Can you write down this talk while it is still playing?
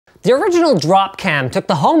The original Dropcam took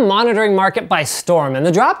the home monitoring market by storm, and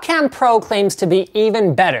the Dropcam Pro claims to be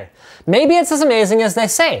even better. Maybe it's as amazing as they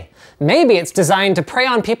say. Maybe it's designed to prey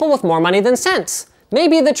on people with more money than sense.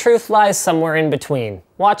 Maybe the truth lies somewhere in between.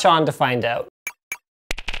 Watch on to find out.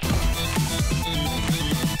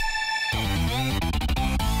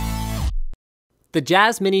 The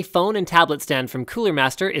Jazz Mini phone and tablet stand from Cooler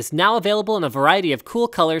Master is now available in a variety of cool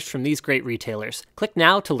colors from these great retailers. Click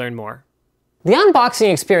now to learn more. The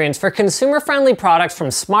unboxing experience for consumer-friendly products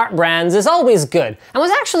from smart brands is always good, and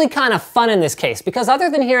was actually kind of fun in this case, because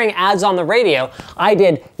other than hearing ads on the radio, I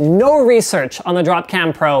did no research on the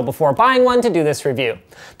Dropcam Pro before buying one to do this review.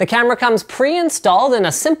 The camera comes pre-installed in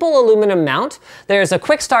a simple aluminum mount. There's a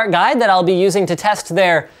quick start guide that I'll be using to test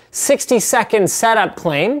their 60-second setup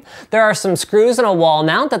claim. There are some screws and a wall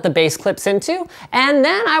mount that the base clips into, and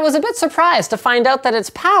then I was a bit surprised to find out that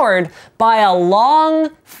it's powered by a long,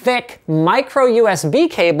 thick micro USB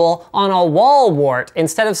cable on a wall wart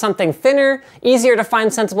instead of something thinner, easier to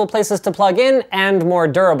find sensible places to plug in, and more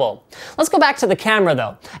durable. Let's go back to the camera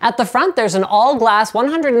though. At the front there's an all-glass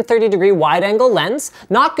 130-degree wide-angle lens,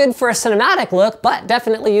 not good for a cinematic look, but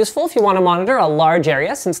definitely useful if you want to monitor a large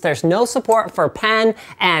area since there's no support for pan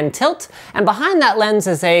and tilt, and behind that lens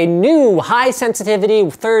is a new high-sensitivity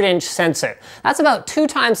 3/8" sensor. That's about 2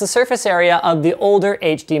 times the surface area of the older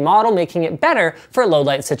HD model, making it better for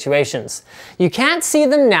low-light situations. You can't see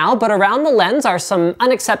them now, but around the lens are some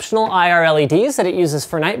unexceptional IR LEDs that it uses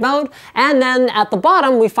for night mode, and then at the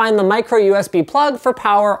bottom we find the micro USB plug for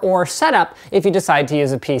power or setup if you decide to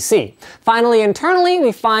use a PC. Finally, internally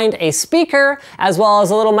we find a speaker, as well as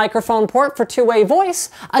a little microphone port for two-way voice,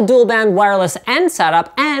 a dual-band wireless end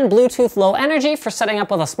setup, and Bluetooth Low Energy for setting up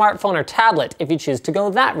with a smartphone or tablet if you choose to go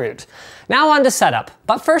that route. Now on to setup,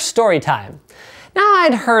 but first story time. Now,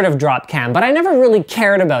 I'd heard of Dropcam, but I never really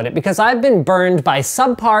cared about it because I've been burned by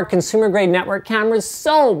subpar consumer-grade network cameras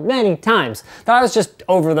so many times that I was just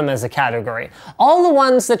over them as a category. All the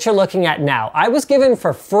ones that you're looking at now, I was given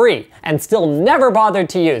for free and still never bothered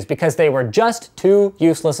to use because they were just too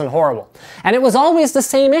useless and horrible. And it was always the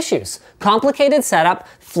same issues: complicated setup,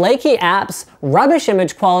 flaky apps, rubbish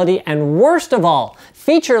image quality, and worst of all,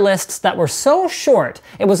 feature lists that were so short,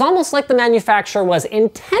 it was almost like the manufacturer was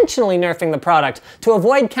intentionally nerfing the product to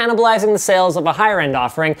avoid cannibalizing the sales of a higher-end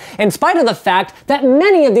offering, in spite of the fact that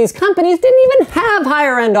many of these companies didn't even have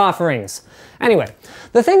higher-end offerings. Anyway,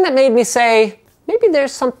 the thing that made me say, maybe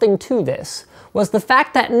there's something to this, was the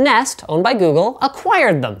fact that Nest, owned by Google,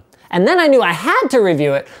 acquired them. And then I knew I had to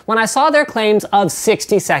review it when I saw their claims of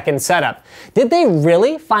 60-second setup. Did they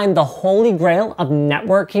really find the holy grail of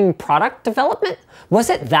networking product development? Was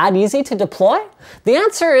it that easy to deploy? The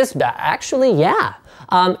answer is actually yeah.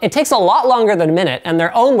 It takes a lot longer than a minute, and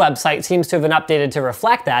their own website seems to have been updated to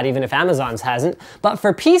reflect that, even if Amazon's hasn't. But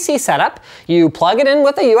for PC setup, you plug it in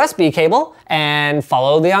with a USB cable and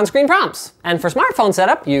follow the on-screen prompts. And for smartphone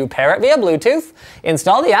setup, you pair it via Bluetooth,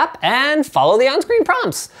 install the app, and follow the on-screen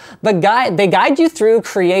prompts. They guide you through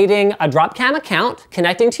creating a Dropcam account,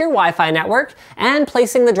 connecting to your Wi-Fi network, and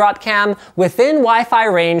placing the Dropcam within Wi-Fi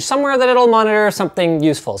range somewhere that it'll monitor something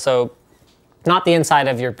useful. So not the inside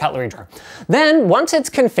of your cutlery drawer. Then, once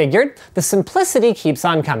it's configured, the simplicity keeps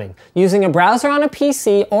on coming. Using a browser on a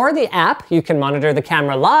PC or the app, you can monitor the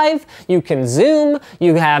camera live, you can zoom,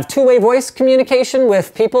 you have two-way voice communication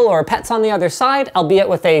with people or pets on the other side, albeit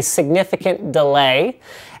with a significant delay.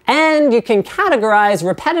 And you can categorize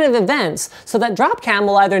repetitive events so that Dropcam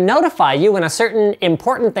will either notify you when a certain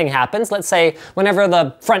important thing happens, let's say whenever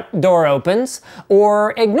the front door opens,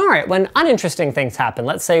 or ignore it when uninteresting things happen,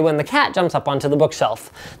 let's say when the cat jumps up onto the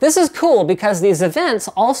bookshelf. This is cool because these events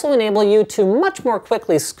also enable you to much more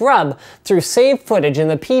quickly scrub through saved footage in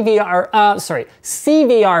the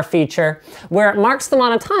CVR feature, where it marks them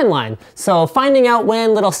on a timeline. So finding out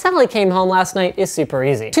when little Sally came home last night is super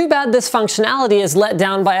easy. Too bad this functionality is let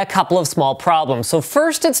down by a couple of small problems. So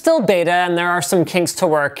first, it's still beta and there are some kinks to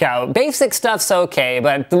work out. Basic stuff's okay,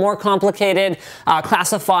 but the more complicated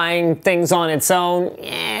classifying things on its own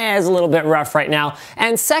is a little bit rough right now.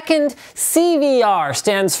 And second, CVR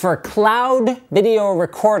stands for Cloud Video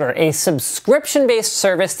Recorder, a subscription-based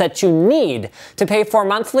service that you need to pay for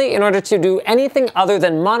monthly in order to do anything other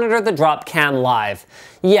than monitor the Dropcam live.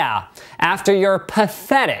 Yeah, after your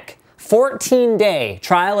pathetic 14-day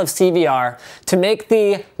trial of CVR to make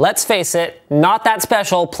the, let's face it, not that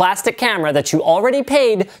special plastic camera that you already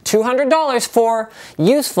paid $200 for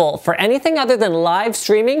useful for anything other than live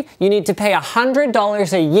streaming, you need to pay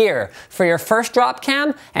 $100 a year for your first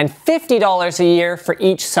Dropcam and $50 a year for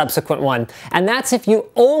each subsequent one. And that's if you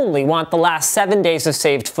only want the last 7 days of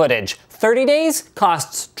saved footage. 30 days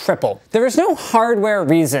costs triple. There is no hardware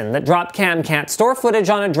reason that Dropcam can't store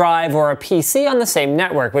footage on a drive or a PC on the same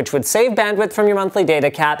network, which would save bandwidth from your monthly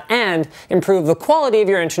data cap and improve the quality of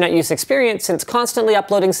your internet use experience, since constantly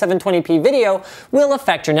uploading 720p video will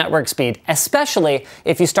affect your network speed, especially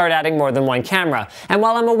if you start adding more than one camera. And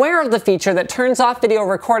while I'm aware of the feature that turns off video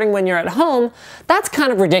recording when you're at home, that's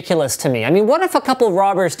kind of ridiculous to me. I mean, what if a couple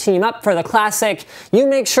robbers team up for the classic, you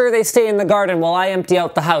make sure they stay in the garden while I empty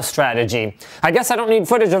out the house strategy? I guess I don't need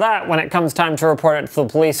footage of that when it comes time to report it to the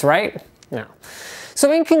police, right? No.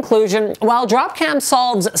 So in conclusion, while Dropcam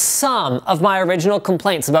solves some of my original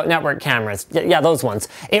complaints about network cameras, yeah, those ones,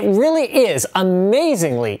 it really is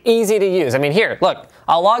amazingly easy to use. I mean, here, look,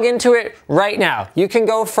 I'll log into it right now. You can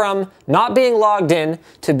go from not being logged in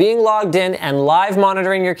to being logged in and live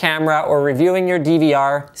monitoring your camera or reviewing your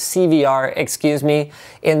CVR, excuse me,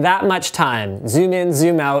 in that much time. Zoom in,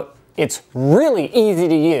 zoom out. It's really easy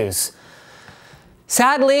to use.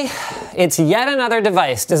 Sadly, it's yet another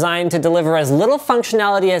device designed to deliver as little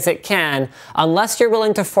functionality as it can, unless you're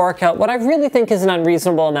willing to fork out what I really think is an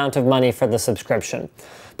unreasonable amount of money for the subscription.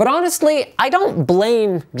 But honestly, I don't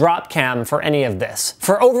blame Dropcam for any of this.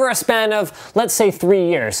 For over a span of, let's say, 3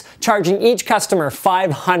 years, charging each customer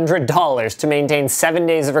 $500 to maintain 7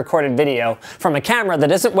 days of recorded video from a camera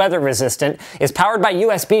that isn't weather resistant, is powered by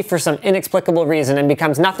USB for some inexplicable reason, and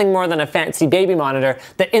becomes nothing more than a fancy baby monitor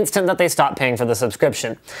the instant that they stop paying for the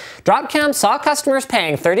subscription. Dropcam saw customers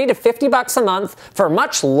paying $30 to $50 a month for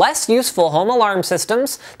much less useful home alarm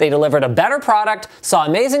systems. They delivered a better product, saw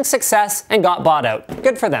amazing success, and got bought out.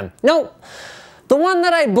 Good for them. No, the one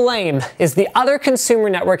that I blame is the other consumer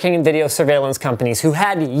networking and video surveillance companies who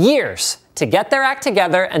had years to get their act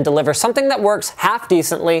together and deliver something that works half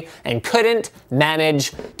decently and couldn't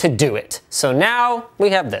manage to do it. So now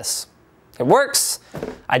we have this. It works,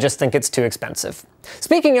 I just think it's too expensive.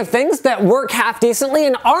 Speaking of things that work half decently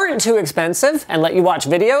and aren't too expensive and let you watch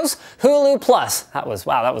videos, Hulu Plus.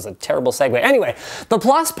 Wow, that was a terrible segue. Anyway, the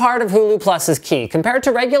Plus part of Hulu Plus is key. Compared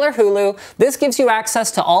to regular Hulu, this gives you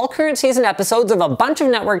access to all current season episodes of a bunch of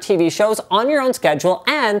network TV shows on your own schedule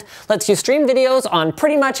and lets you stream videos on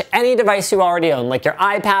pretty much any device you already own, like your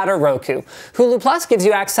iPad or Roku. Hulu Plus gives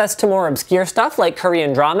you access to more obscure stuff like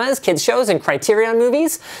Korean dramas, kids shows, and Criterion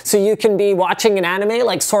movies, so you can be watching an anime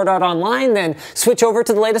like Sword Art Online, then switch over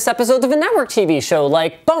to the latest episodes of a network TV show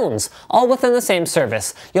like Bones, all within the same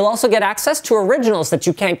service. You'll also get access to originals that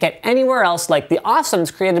you can't get anywhere else, like The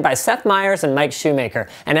Awesomes, created by Seth Meyers and Mike Shoemaker,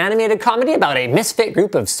 an animated comedy about a misfit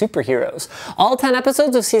group of superheroes. All 10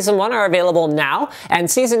 episodes of Season 1 are available now,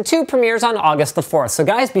 and Season 2 premieres on August the 4th. So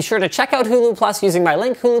guys, be sure to check out Hulu Plus using my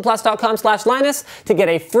link, huluplus.com/Linus, to get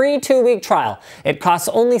a free 2-week trial. It costs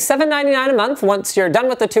only $7.99 a month once you're done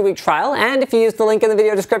with the 2-week trial, and if you use the link in the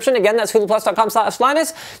video description, again, that's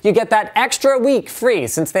huluplus.com/Linus, you get that extra week free,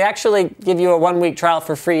 since they actually give you a 1-week trial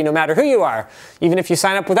for free no matter who you are, even if you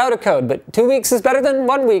sign up without a code. But 2 weeks is better than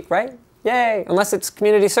 1 week, right? Yay! Unless it's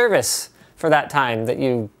community service for that time that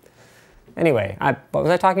you... Anyway, what was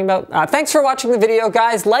I talking about? Thanks for watching the video,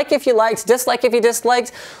 guys. Like if you liked, dislike if you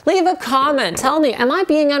disliked. Leave a comment. Tell me, am I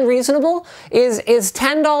being unreasonable? Is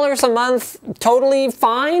 $10 a month totally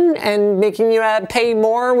fine and making you pay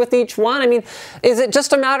more with each one? I mean, is it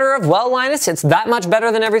just a matter of, well, Linus, it's that much better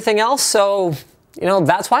than everything else, so, you know,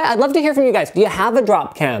 that's why? I'd love to hear from you guys. Do you have a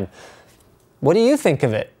Dropcam? What do you think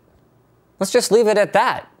of it? Let's just leave it at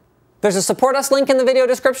that. There's a support us link in the video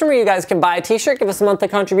description where you guys can buy a t-shirt, give us a monthly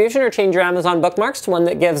contribution, or change your Amazon bookmarks to one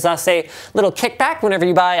that gives us a little kickback whenever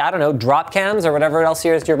you buy, I don't know, Dropcams or whatever else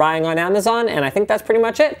you're buying on Amazon. And I think that's pretty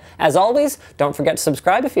much it. As always, don't forget to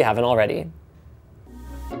subscribe if you haven't already.